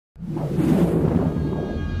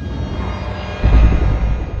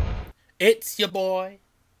It's your boy,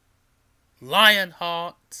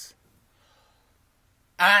 Lionheart,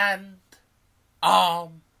 and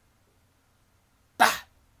back.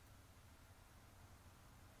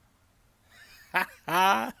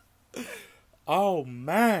 Oh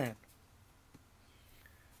man.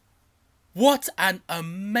 What an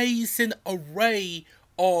amazing array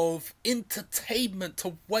of entertainment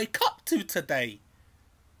to wake up to today.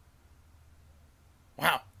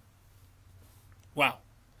 Wow. Wow.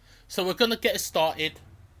 So we're going to get started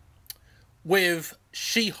with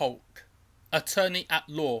She-Hulk, Attorney at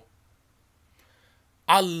Law.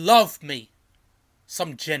 I love me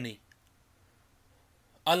some Jenny.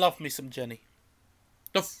 I love me some Jenny.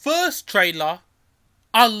 The first trailer,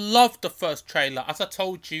 I loved the first trailer. As I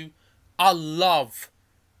told you, I love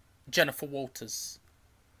Jennifer Walters.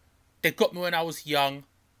 They got me when I was young.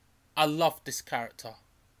 I loved this character.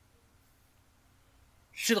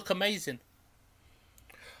 She looked amazing.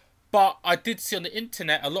 But I did see on the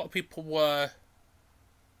internet a lot of people were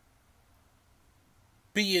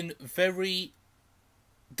being very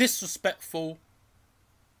disrespectful,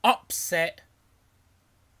 upset,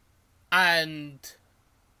 and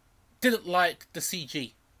didn't like the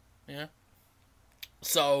CG. Yeah.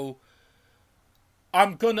 So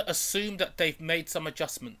I'm going to assume that they've made some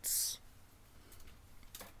adjustments.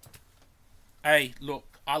 Hey,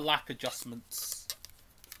 look, I like adjustments.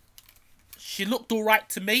 She looked alright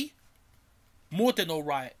to me. More than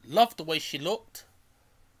alright. Loved the way she looked.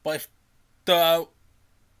 But if the,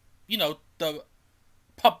 you know, the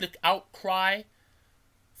public outcry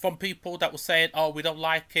from people that were saying, oh, we don't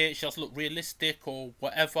like it, she doesn't look realistic or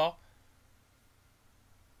whatever,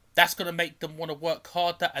 that's going to make them want to work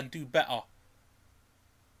harder and do better.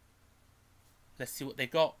 Let's see what they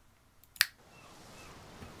got.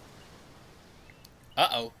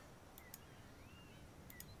 Uh-oh.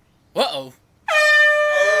 Uh-oh.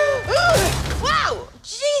 Wow!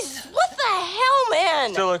 Jeez, what the hell,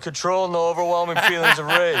 man? Still in control, no overwhelming feelings of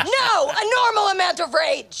rage. No, a normal amount of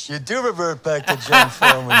rage. You do revert back to John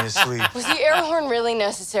Film when you sleep. Was the air horn really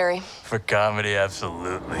necessary? For comedy,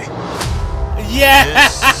 absolutely. Yeah!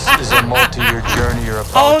 This is a multi-year journey you're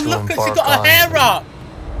about Oh, to look, embark she got her on. hair up!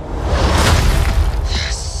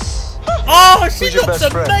 Oh, she Who's your looks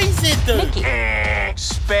best friend? amazing, dude! Mickey.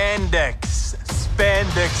 Spandex.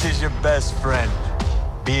 Spandex is your best friend.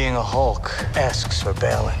 Being a Hulk asks for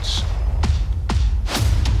balance.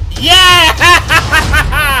 Yeah!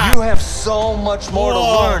 You have so much more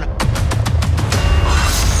Whoa. to learn.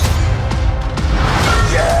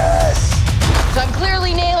 Yes! So I'm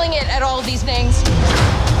clearly nailing it at all these things.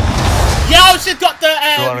 Yo, she got the,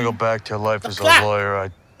 You want to go back to your life as a clap.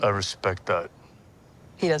 lawyer, I respect that.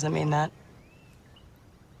 He doesn't mean that.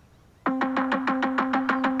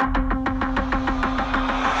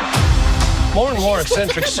 More and more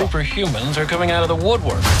eccentric superhumans are coming out of the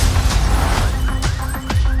woodwork.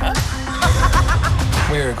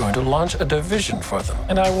 We're going to launch a division for them.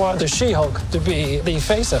 And I want the She-Hulk to be the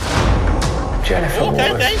face of it. Jennifer Okay,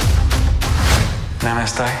 Walters. okay.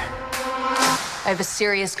 Namaste. I have a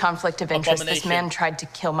serious conflict of interest. This Abomination. man tried to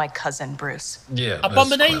kill my cousin, Bruce. Yeah.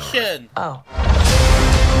 Abomination. Oh.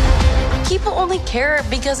 People only care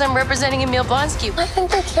because I'm representing Emil Blonsky. I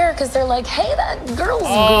think they care because they're like, hey, that girl's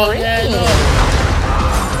great. Yeah, no.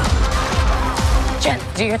 Jen,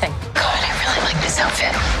 do your thing. God, I really like this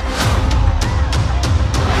outfit.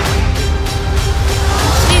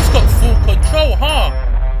 She's got full control, huh?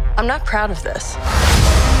 I'm not proud of this.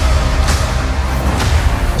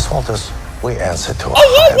 Miss Walters, we answer to a whoa,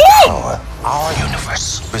 higher whoa! power. Our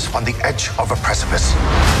universe is on the edge of a precipice.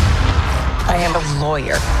 I am a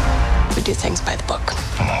lawyer. We do things by the book.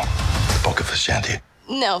 The Book of Ashanti.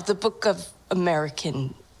 No, the book of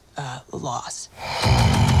American laws.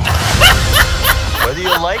 Whether you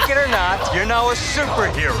like it or not, you're now a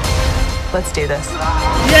superhero. Let's do this.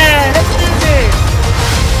 Yeah, let's do this.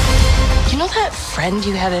 You know that friend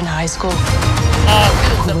you had in high school Oh, who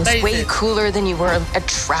she was looks way amazing. cooler than you were,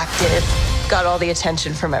 attractive, got all the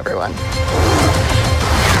attention from everyone?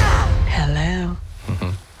 Hello.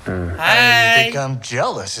 I Hey. think I'm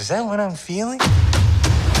jealous. Is that what I'm feeling?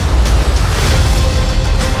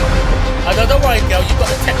 Oh, no, don't worry, girl. You got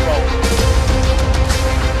the tech roll.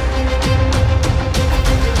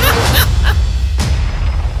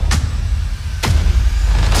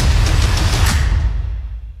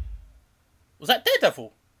 Was that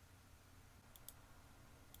Daredevil?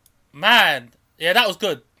 Man, yeah, that was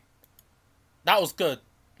good. That was good.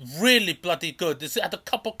 Really bloody good. This had a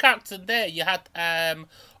couple characters in there. You had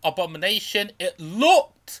Abomination. It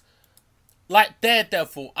looked like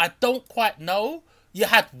Daredevil. I don't quite know. You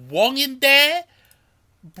had Wong in there.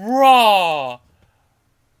 Bruh.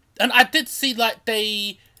 And I did see like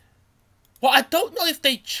they... Well, I don't know if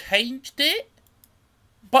they changed it.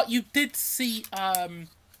 But you did see...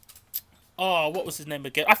 Oh, what was his name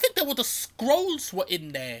again? I think there were the scrolls were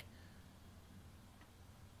in there.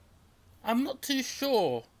 I'm not too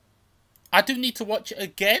sure. I do need to watch it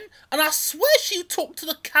again. And I swear she talked to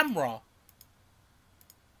the camera.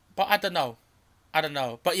 But I don't know. I don't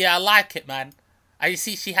know. But yeah, I like it, man. And you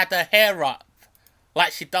see she had her hair up.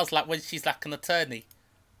 Like she does like when she's like an attorney.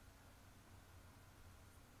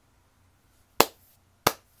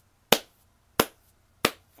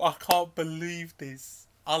 I can't believe this.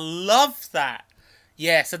 I love that.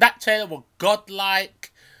 Yeah, so that trailer was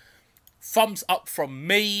godlike. Thumbs up from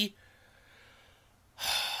me.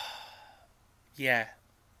 Yeah.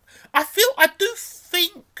 I do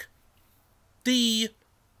think the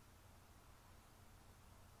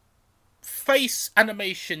face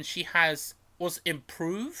animation she has was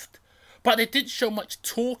improved, but they didn't show much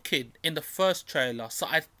talking in the first trailer, so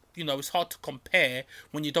you know, it's hard to compare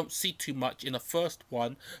when you don't see too much in the first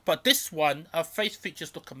one. But this one, her face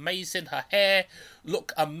features look amazing, her hair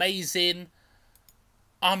look amazing.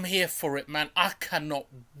 I'm here for it, man. I cannot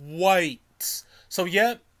wait. So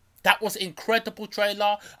yeah, that was an incredible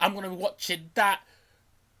trailer. I'm going to be watching that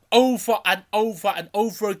over and over and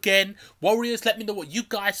over again. Warriors, let me know what you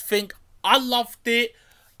guys think. I loved it.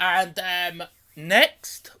 And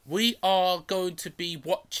next, we are going to be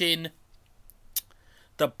watching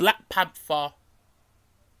the Black Panther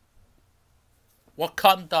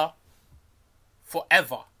Wakanda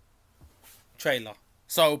Forever trailer.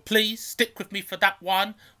 So please stick with me for that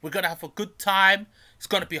one. We're going to have a good time. It's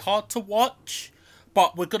going to be hard to watch,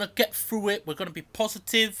 but we're going to get through it. We're going to be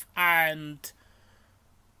positive, and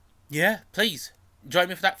yeah, please join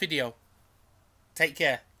me for that video. Take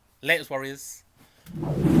care. Laters, Warriors.